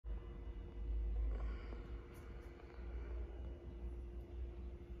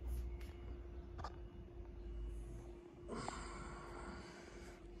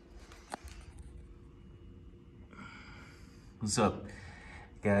What's up,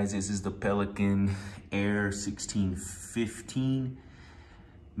 guys? This is the Pelican Air 1615,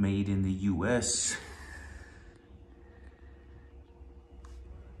 made in the US.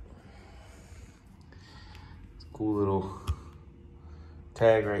 It's a cool little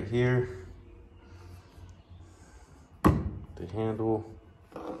tag right here. The handle.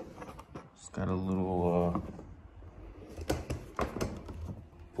 It's got a little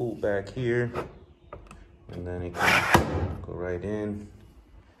pull back here, and then it can go right in.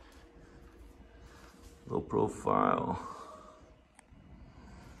 Low profile.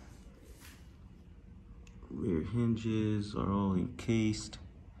 Rear hinges are all encased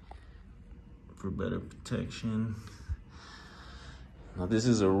for better protection. Now this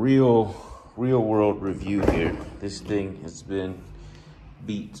is a real world review here. This thing has been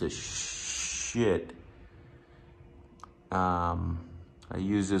beat to shit. I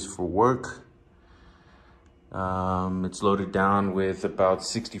use this for work. It's loaded down with about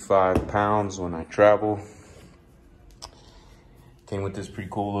 65 pounds when I travel. Came with this pretty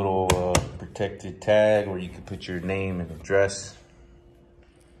cool little protected tag where you can put your name and address.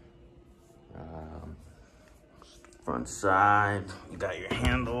 Front side, you got your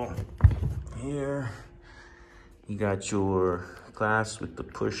handle here. You got your clasp with the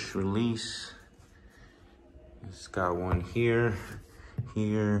push release. It's got one here,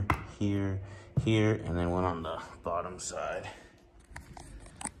 here, here, here, and then one on the bottom side.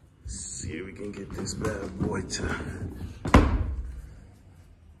 Let's see if we can get this bad boy to, there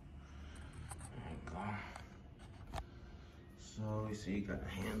you go. So you see you got a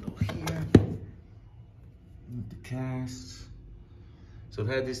handle here with the cast. So I've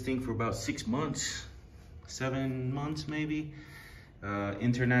had this thing for about 6 months, 7 months maybe.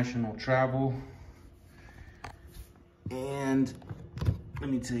 International travel. And let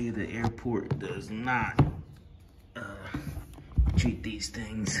me tell you, the airport does not treat these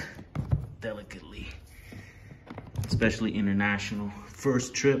things delicately, especially international.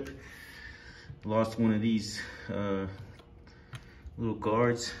 First trip, lost one of these little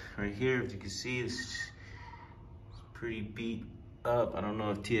guards right here. As you can see, it's pretty beat up. I don't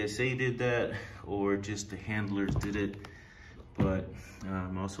know if TSA did that or just the handlers did it, but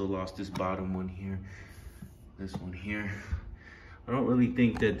also lost this bottom one here. This one here. I don't really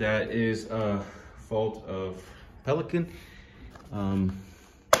think that that is a fault of Pelican.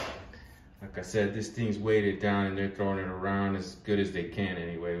 Like I said, this thing's weighted down and they're throwing it around as good as they can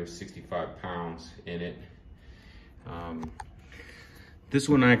anyway, with 65 pounds in it. This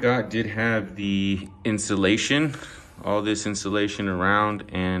one I got did have the insulation, all this insulation around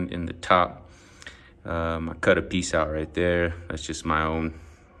and in the top. I cut a piece out right there. That's just my own,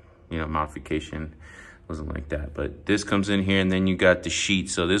 modification. Wasn't like that, but this comes in here, and then you got the sheet.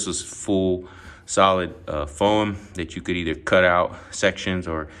 So this was full solid foam that you could either cut out sections,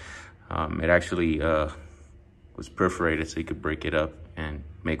 or it actually was perforated so you could break it up and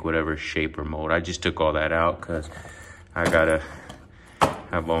make whatever shape or mold. I just took all that out because I gotta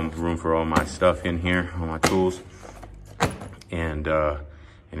have room for all my stuff in here, all my tools, and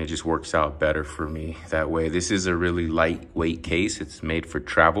it just works out better for me that way. This is a really lightweight case. It's made for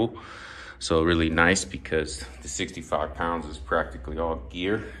travel. So really nice because the 65 pounds is practically all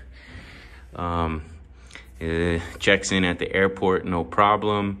gear. It checks in at the airport, no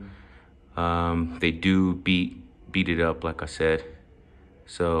problem. They do beat it up, like I said.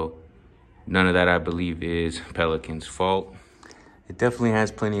 So none of that, I believe, is Pelican's fault. It definitely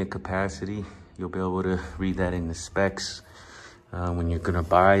has plenty of capacity. You'll be able to read that in the specs when you're gonna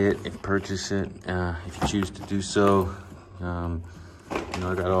buy it and purchase it, if you choose to do so.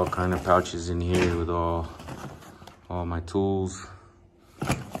 I got all kind of pouches in here with all my tools.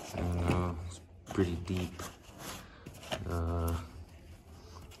 And, it's pretty deep.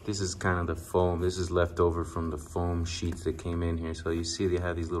 This is kind of the foam. This is left over from the foam sheets that came in here. So you see they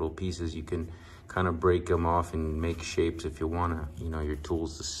have these little pieces. You can kind of break them off and make shapes if you want to, your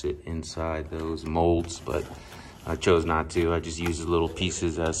tools to sit inside those molds. But I chose not to. I just used the little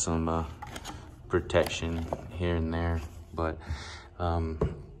pieces as some protection here and there. But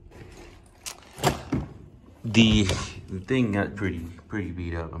the thing got pretty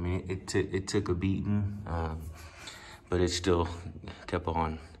beat up. I mean, it took a beating, but it still kept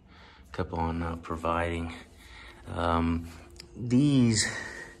on providing. These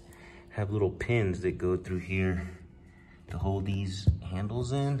have little pins that go through here to hold these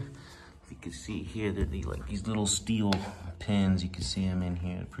handles in. If you can see here, they're like these little steel pins. You can see them in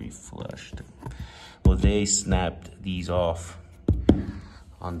here, pretty flushed. Well, they snapped these off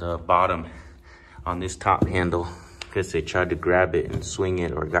on the bottom on this top handle because they tried to grab it and swing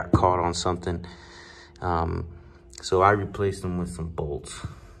it or got caught on something. So I replaced them with some bolts.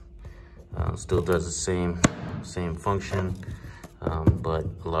 Still does the same function, but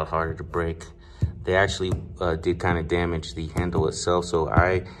a lot harder to break. They actually did kind of damage the handle itself, so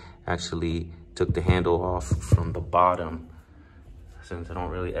I actually took the handle off from the bottom, since I don't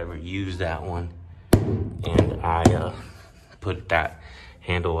really ever use that one, and I put that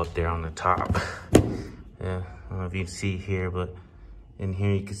handle up there on the top. Yeah, I don't know if you can see here, but in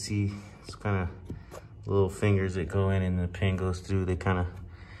here you can see it's kind of little fingers that go in and the pin goes through. They kind of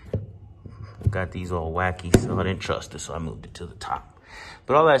got these all wacky, so I didn't trust it, so I moved it to the top.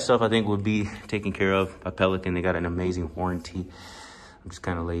 But all that stuff I think would be taken care of by Pelican. They got an amazing warranty. I'm just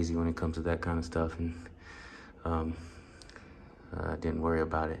kind of lazy when it comes to that kind of stuff, and I didn't worry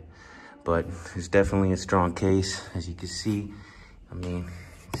about it. But it's definitely a strong case, as you can see. I mean,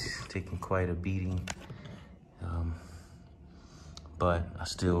 it's taking quite a beating, but I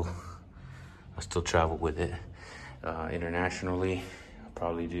still travel with it internationally. I'll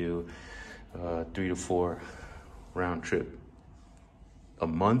probably do 3 to 4 round trip a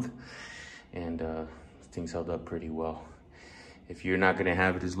month, and things held up pretty well. If you're not gonna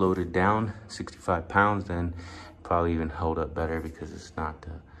have it as loaded down, 65 pounds, then probably even hold up better because it's not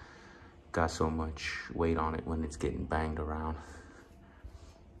got so much weight on it when it's getting banged around.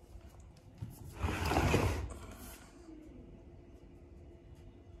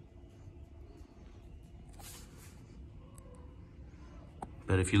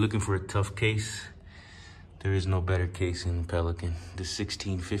 But if you're looking for a tough case, there is no better case in Pelican. The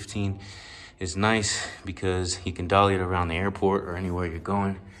 1615 is nice because you can dolly it around the airport or anywhere you're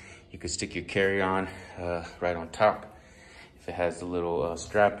going. You can stick your carry-on right on top. If it has the little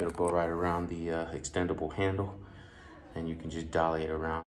strap, it'll go right around the extendable handle, and you can just dolly it around.